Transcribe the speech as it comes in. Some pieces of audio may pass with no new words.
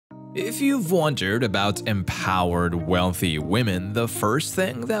If you've wondered about empowered, wealthy women, the first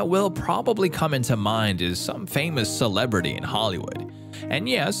thing that will probably come into mind is some famous celebrity in Hollywood. And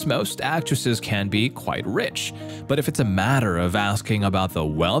yes, most actresses can be quite rich, but if it's a matter of asking about the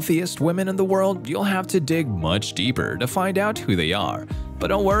wealthiest women in the world, you'll have to dig much deeper to find out who they are. But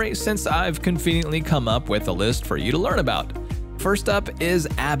don't worry, since I've conveniently come up with a list for you to learn about. First up is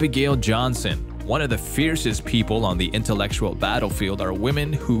Abigail Johnson. One of the fiercest people on the intellectual battlefield are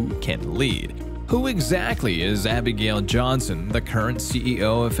women who can lead. Who exactly is Abigail Johnson, the current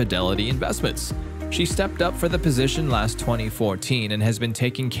CEO of Fidelity Investments? She stepped up for the position last 2014 and has been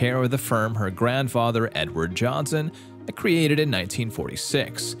taking care of the firm her grandfather, Edward Johnson, created in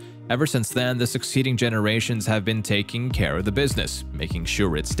 1946. Ever since then, the succeeding generations have been taking care of the business, making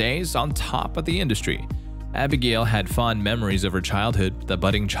sure it stays on top of the industry. Abigail had fond memories of her childhood. The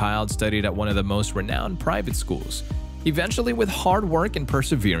budding child studied at one of the most renowned private schools. Eventually, with hard work and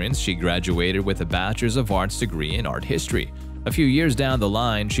perseverance, she graduated with a Bachelor's of Arts degree in art history. A few years down the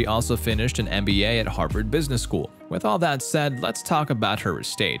line, she also finished an MBA at Harvard Business School. With all that said, let's talk about her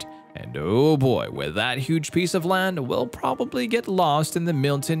estate. And oh boy, with that huge piece of land, we'll probably get lost in the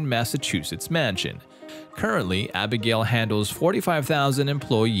Milton, Massachusetts mansion. Currently, Abigail handles 45,000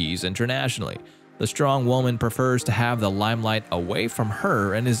 employees internationally. The strong woman prefers to have the limelight away from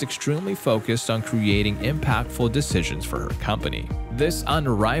her and is extremely focused on creating impactful decisions for her company. This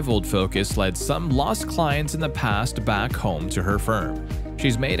unrivaled focus led some lost clients in the past back home to her firm.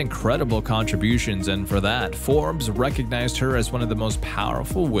 She's made incredible contributions, and for that, Forbes recognized her as one of the most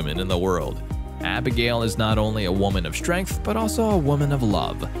powerful women in the world. Abigail is not only a woman of strength, but also a woman of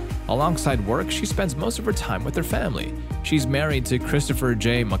love. Alongside work, she spends most of her time with her family. She's married to Christopher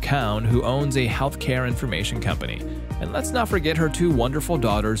J. McCown, who owns a healthcare information company. And let's not forget her two wonderful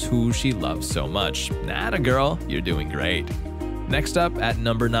daughters who she loves so much. Atta girl, you're doing great. Next up at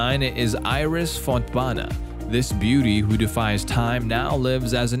number 9 is Iris Fontbana. This beauty who defies time now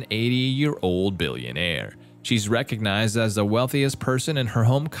lives as an 80-year-old billionaire. She's recognized as the wealthiest person in her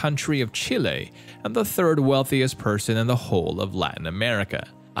home country of Chile and the third wealthiest person in the whole of Latin America.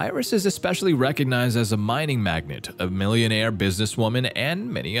 Iris is especially recognized as a mining magnate, a millionaire businesswoman,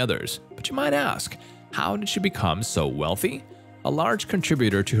 and many others. But you might ask, how did she become so wealthy? A large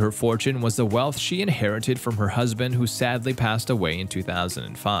contributor to her fortune was the wealth she inherited from her husband, who sadly passed away in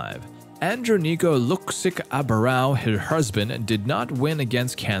 2005. Andronico Luksic Abarao, her husband, did not win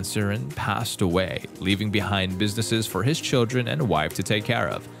against cancer and passed away, leaving behind businesses for his children and wife to take care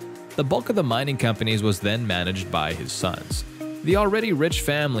of. The bulk of the mining companies was then managed by his sons. The already rich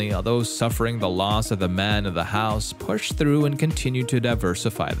family, although suffering the loss of the man of the house, pushed through and continued to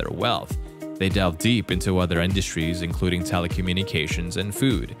diversify their wealth. They delved deep into other industries, including telecommunications and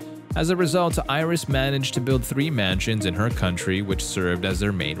food. As a result, Iris managed to build 3 mansions in her country, which served as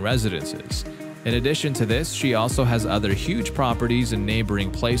their main residences. In addition to this, she also has other huge properties in neighboring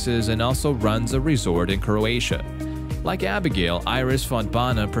places and also runs a resort in Croatia. Like Abigail, Iris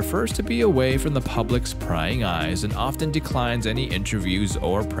Fontbana prefers to be away from the public's prying eyes and often declines any interviews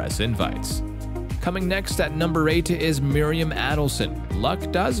or press invites. Coming next at number 8 is Miriam Adelson.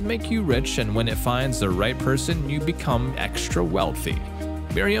 Luck does make you rich, and when it finds the right person, you become extra wealthy.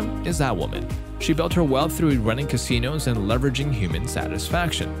 Miriam is that woman. She built her wealth through running casinos and leveraging human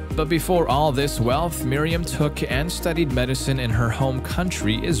satisfaction. But before all this wealth, Miriam took and studied medicine in her home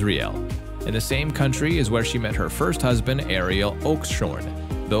country, Israel. In the same country is where she met her first husband, Ariel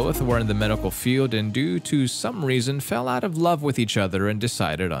Oakshorn. Both were in the medical field and due to some reason fell out of love with each other and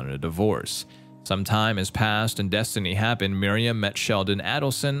decided on a divorce. Some time has passed and destiny happened. Miriam met Sheldon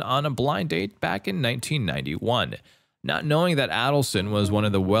Adelson on a blind date back in 1991. Not knowing that Adelson was one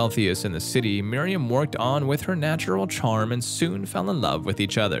of the wealthiest in the city, Miriam worked on with her natural charm and soon fell in love with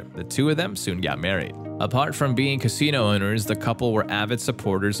each other. The two of them soon got married. Apart from being casino owners, the couple were avid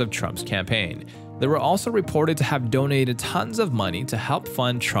supporters of Trump's campaign. They were also reported to have donated tons of money to help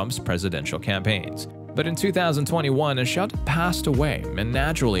fund Trump's presidential campaigns. But in 2021, Sheldon passed away, and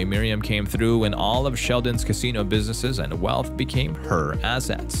naturally Miriam came through and all of Sheldon's casino businesses and wealth became her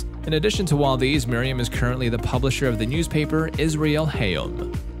assets. In addition to all these, Miriam is currently the publisher of the newspaper Israel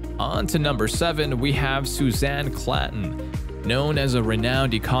Hayom. On to number 7, we have Suzanne Clatton. Known as a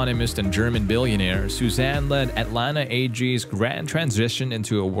renowned economist and German billionaire, Suzanne led Atlanta AG's grand transition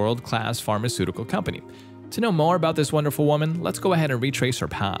into a world-class pharmaceutical company. To know more about this wonderful woman, let's go ahead and retrace her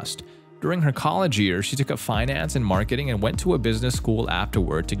past. During her college years, she took up finance and marketing and went to a business school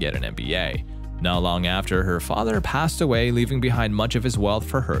afterward to get an MBA. Not long after, her father passed away, leaving behind much of his wealth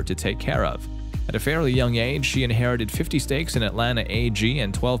for her to take care of. At a fairly young age, she inherited 50 stakes in Atlanta AG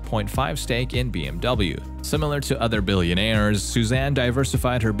and 12.5 stake in BMW. Similar to other billionaires, Suzanne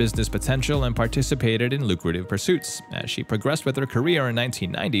diversified her business potential and participated in lucrative pursuits. As she progressed with her career in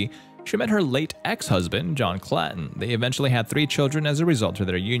 1990, she met her late ex-husband, John Clatton. They eventually had 3 children as a result of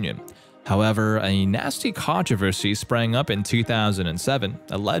their union. However, a nasty controversy sprang up in 2007.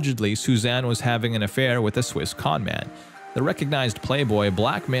 Allegedly, Suzanne was having an affair with a Swiss conman. The recognized playboy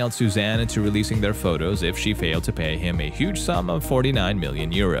blackmailed Suzanne into releasing their photos if she failed to pay him a huge sum of 49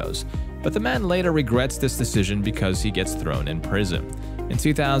 million euros. But the man later regrets this decision because he gets thrown in prison. In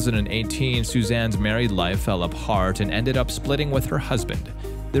 2018, Suzanne's married life fell apart and ended up splitting with her husband.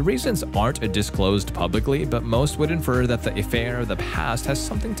 The reasons aren't disclosed publicly, but most would infer that the affair of the past has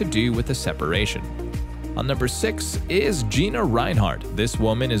something to do with the separation. On number 6 is Gina Rinehart. This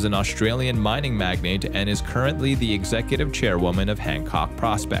woman is an Australian mining magnate and is currently the executive chairwoman of Hancock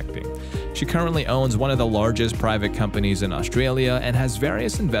Prospecting. She currently owns one of the largest private companies in Australia and has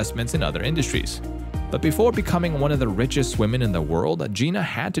various investments in other industries. But before becoming one of the richest women in the world, Gina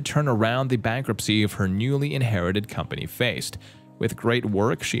had to turn around the bankruptcy of her newly inherited company faced. With great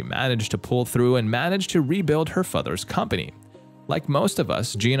work, she managed to pull through and managed to rebuild her father's company. Like most of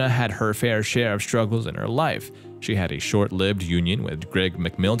us, Gina had her fair share of struggles in her life. She had a short-lived union with Greg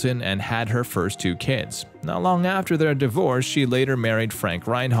McMilton and had her first 2 kids. Not long after their divorce, she later married Frank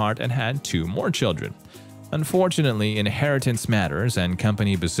Rinehart and had 2 more children. Unfortunately, inheritance matters and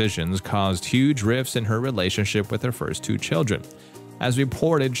company positions caused huge rifts in her relationship with her first 2 children. As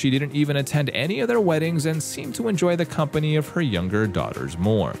reported, she didn't even attend any of their weddings and seemed to enjoy the company of her younger daughters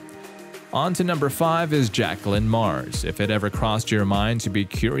more. On to number 5 is Jacqueline Mars. If it ever crossed your mind to be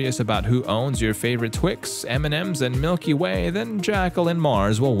curious about who owns your favorite Twix, M&Ms, and Milky Way, then Jacqueline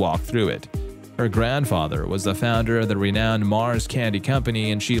Mars will walk through it. Her grandfather was the founder of the renowned Mars Candy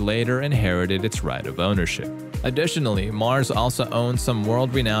Company, and she later inherited its right of ownership. Additionally, Mars also owns some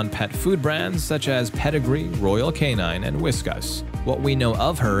world-renowned pet food brands such as Pedigree, Royal Canin, and Whiskas. What we know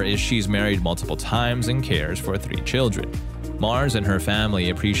of her is she's married multiple times and cares for 3 children. Mars and her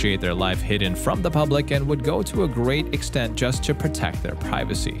family appreciate their life hidden from the public and would go to a great extent just to protect their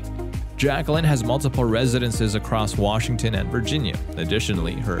privacy. Jacqueline has multiple residences across Washington and Virginia.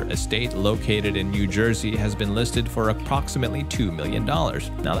 Additionally, her estate located in New Jersey has been listed for approximately $2 million.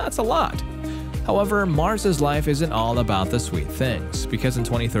 Now that's a lot. However, Mars's life isn't all about the sweet things, because in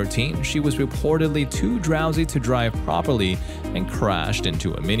 2013, she was reportedly too drowsy to drive properly and crashed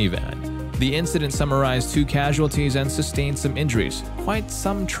into a minivan. The incident summarized 2 casualties and sustained some injuries. Quite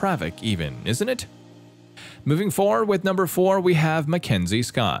some traffic even, isn't it? Moving forward with number 4, we have Mackenzie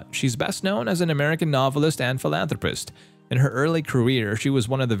Scott. She's best known as an American novelist and philanthropist. In her early career, she was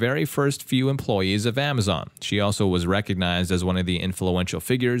one of the very first few employees of Amazon. She also was recognized as one of the influential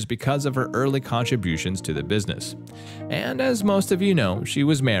figures because of her early contributions to the business. And as most of you know, she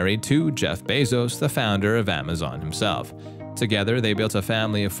was married to Jeff Bezos, the founder of Amazon himself. Together, they built a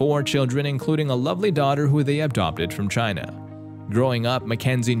family of 4 children, including a lovely daughter who they adopted from China. Growing up,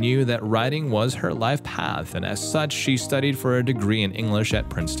 Mackenzie knew that writing was her life path, and as such, she studied for a degree in English at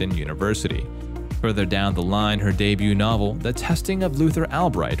Princeton University. Further down the line, her debut novel, The Testing of Luther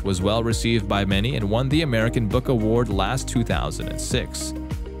Albright, was well received by many and won the American Book Award last 2006.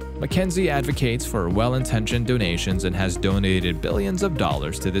 Mackenzie advocates for well-intentioned donations and has donated billions of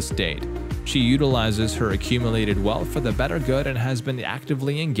dollars to this date. She utilizes her accumulated wealth for the better good and has been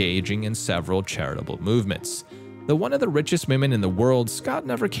actively engaging in several charitable movements. Though one of the richest women in the world, Scott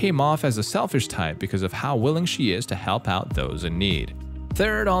never came off as a selfish type because of how willing she is to help out those in need.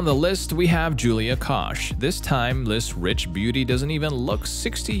 Third on the list, we have Julia Koch. This time, this rich beauty doesn't even look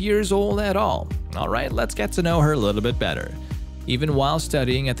 60 years old at all. Alright, let's get to know her a little bit better. Even while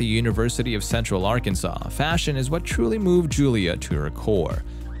studying at the University of Central Arkansas, fashion is what truly moved Julia to her core.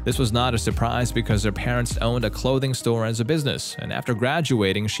 This was not a surprise because her parents owned a clothing store as a business, and after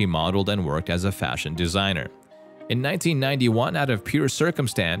graduating, she modeled and worked as a fashion designer. In 1991, out of pure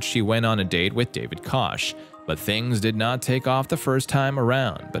circumstance, she went on a date with David Koch, but things did not take off the first time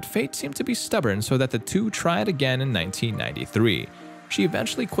around, but fate seemed to be stubborn so that the two tried again in 1993. She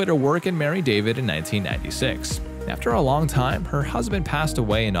eventually quit her work and married David in 1996. After a long time, her husband passed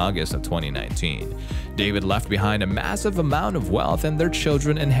away in August of 2019. David left behind a massive amount of wealth and their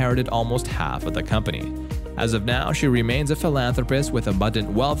children inherited almost half of the company. As of now, she remains a philanthropist with abundant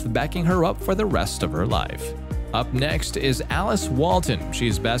wealth backing her up for the rest of her life. Up next is Alice Walton.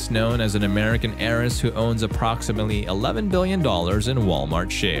 She's best known as an American heiress who owns approximately $11 billion in Walmart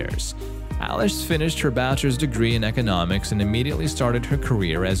shares. Alice finished her bachelor's degree in economics and immediately started her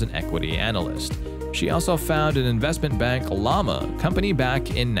career as an equity analyst. She also founded an investment bank, Llama, company back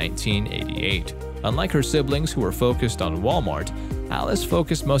in 1988. Unlike her siblings who were focused on Walmart, Alice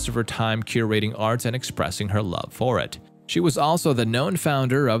focused most of her time curating art and expressing her love for it. She was also the known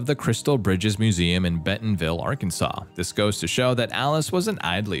founder of the Crystal Bridges Museum in Bentonville, Arkansas. This goes to show that Alice wasn't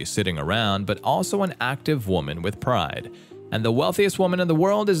idly sitting around, but also an active woman with pride. And the wealthiest woman in the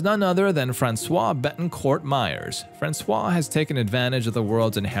world is none other than Francoise Bettencourt Myers. Francoise has taken advantage of the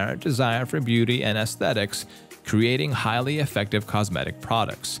world's inherent desire for beauty and aesthetics, creating highly effective cosmetic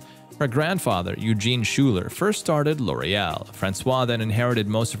products. Her grandfather, Eugene Schuler, first started L'Oreal. Francoise then inherited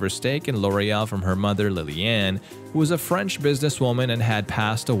most of her stake in L'Oreal from her mother, Liliane, who was a French businesswoman and had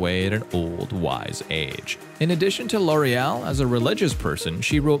passed away at an old, wise age. In addition to L'Oreal, as a religious person,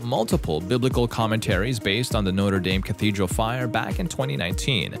 she wrote multiple biblical commentaries based on the Notre Dame Cathedral fire back in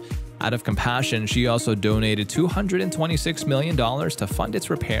 2019. Out of compassion, she also donated $226 million to fund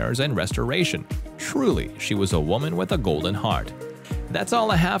its repairs and restoration. Truly, she was a woman with a golden heart. That's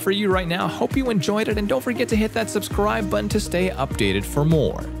all I have for you right now. Hope you enjoyed it, and don't forget to hit that subscribe button to stay updated for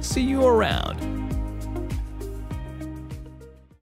more. See you around.